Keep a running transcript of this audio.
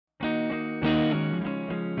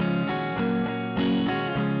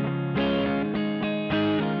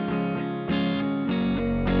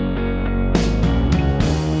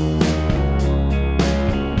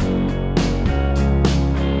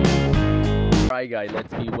Hi guys,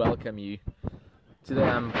 let me welcome you. Today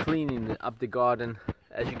I'm cleaning up the garden.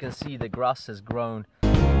 As you can see, the grass has grown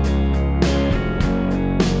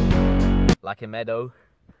like a meadow.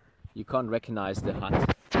 You can't recognize the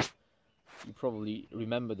hut. You probably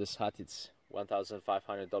remember this hut. It's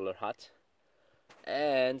 $1,500 hut.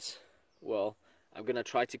 And well, I'm gonna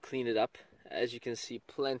try to clean it up. As you can see,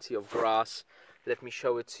 plenty of grass. Let me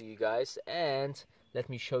show it to you guys, and let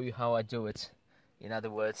me show you how I do it. In other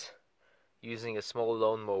words, using a small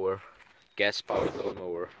lawnmower, gas-powered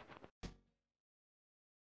lawnmower.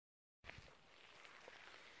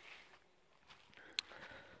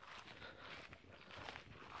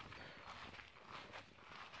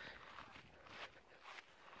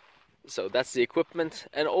 So that's the equipment,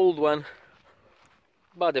 an old one,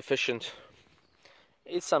 but efficient.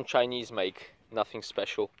 It's some Chinese make, nothing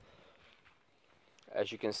special.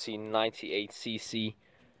 As you can see, 98cc,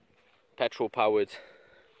 petrol powered.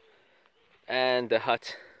 And the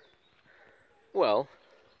hut, well,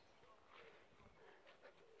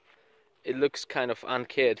 it looks kind of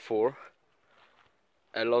uncared for.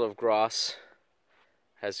 A lot of grass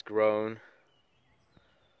has grown.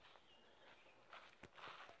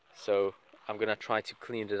 So I'm gonna try to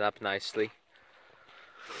clean it up nicely.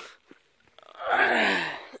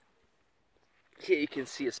 Here you can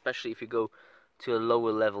see, especially if you go to a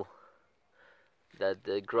lower level, that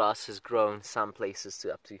the grass has grown some places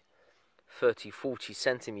to up to 30-40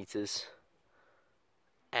 centimeters.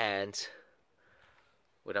 And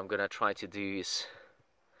what I'm gonna try to do is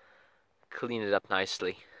clean it up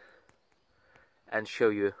nicely and show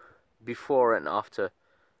you before and after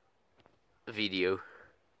video.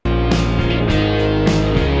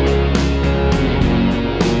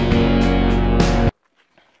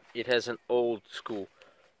 It has an old school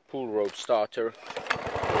pull rope starter.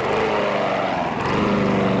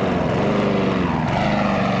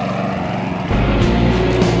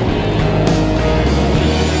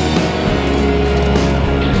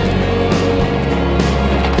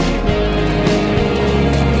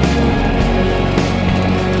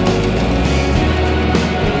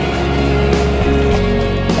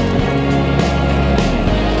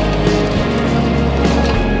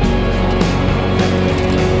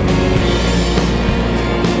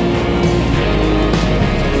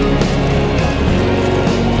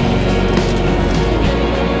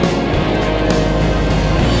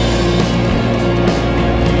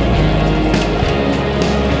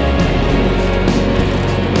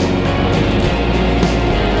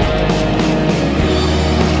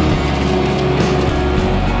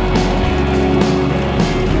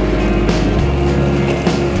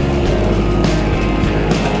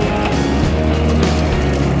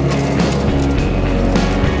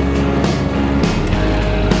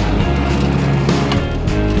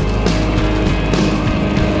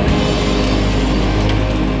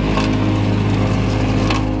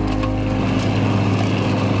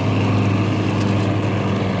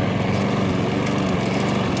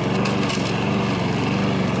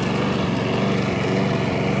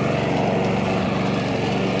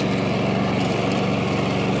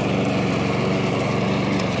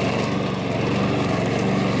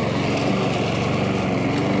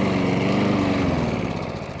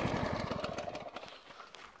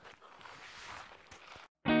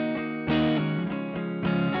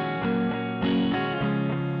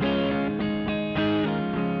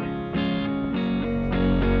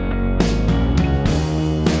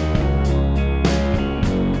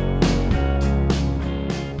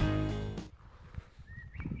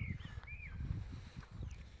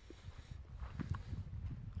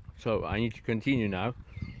 So I need to continue now.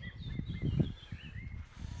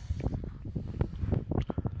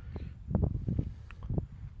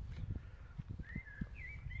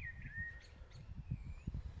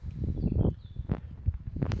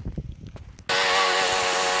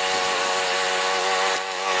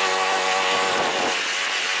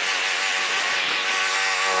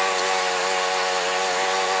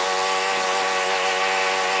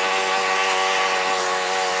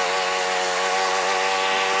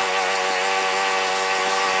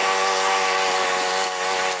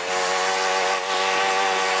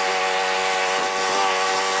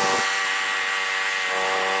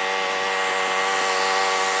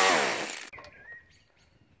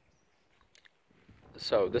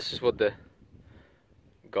 So this is what the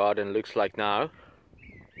garden looks like now.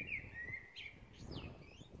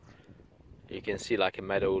 You can see like a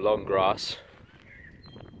meadow, long grass.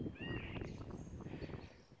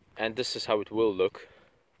 And this is how it will look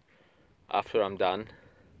after I'm done.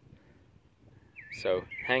 So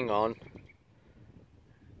hang on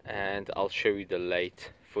and I'll show you the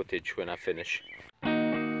late footage when I finish.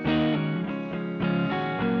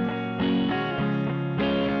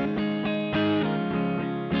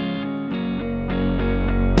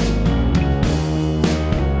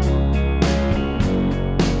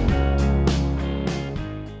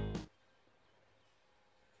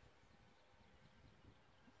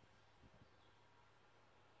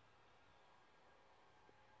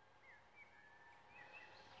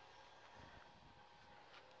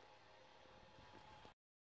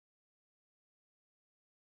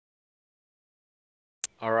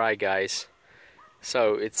 Alright guys,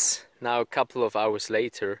 so it's now a couple of hours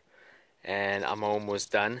later and I'm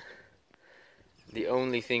almost done. The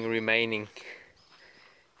only thing remaining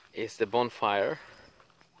is the bonfire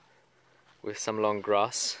with some long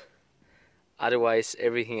grass. Otherwise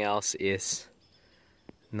everything else is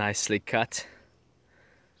nicely cut.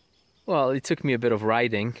 Well, it took me a bit of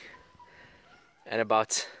riding and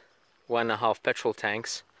about 1.5 petrol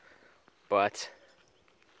tanks, but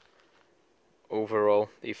overall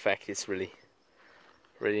the effect is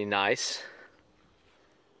really nice.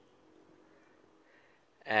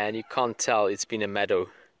 And you can't tell it's been a meadow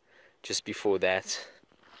just before that.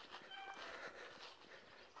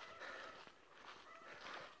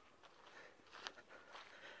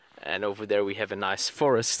 And over there we have a nice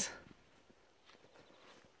forest.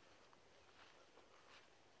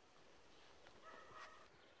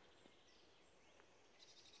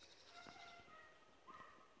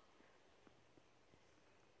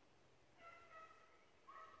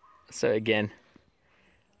 So again,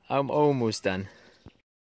 I'm almost done.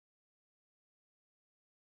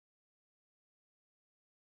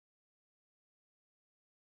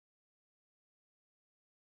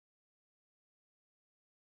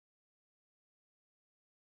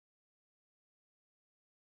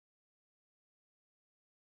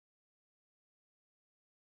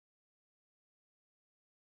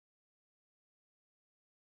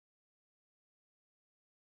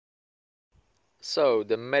 So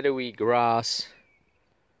the meadowy grass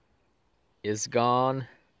is gone.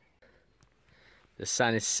 The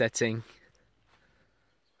sun is setting.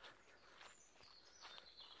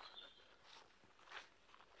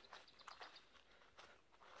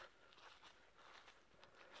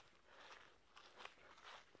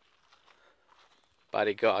 But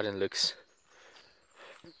the garden looks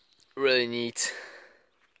really neat.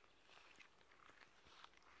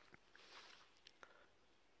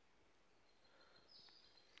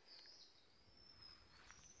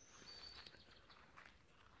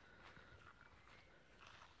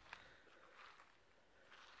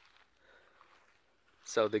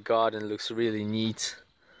 So the garden looks really neat.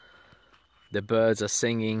 The birds are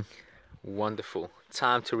singing. Wonderful.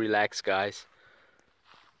 Time to relax, guys.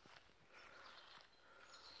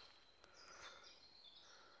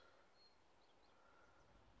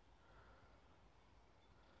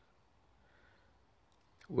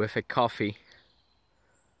 With a coffee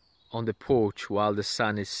on the porch while the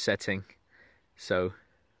sun is setting. So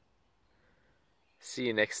see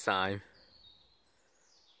you next time.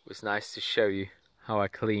 It was nice to show you how I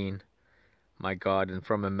clean my garden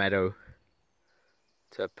from a meadow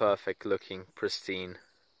to a perfect looking pristine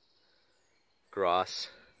grass.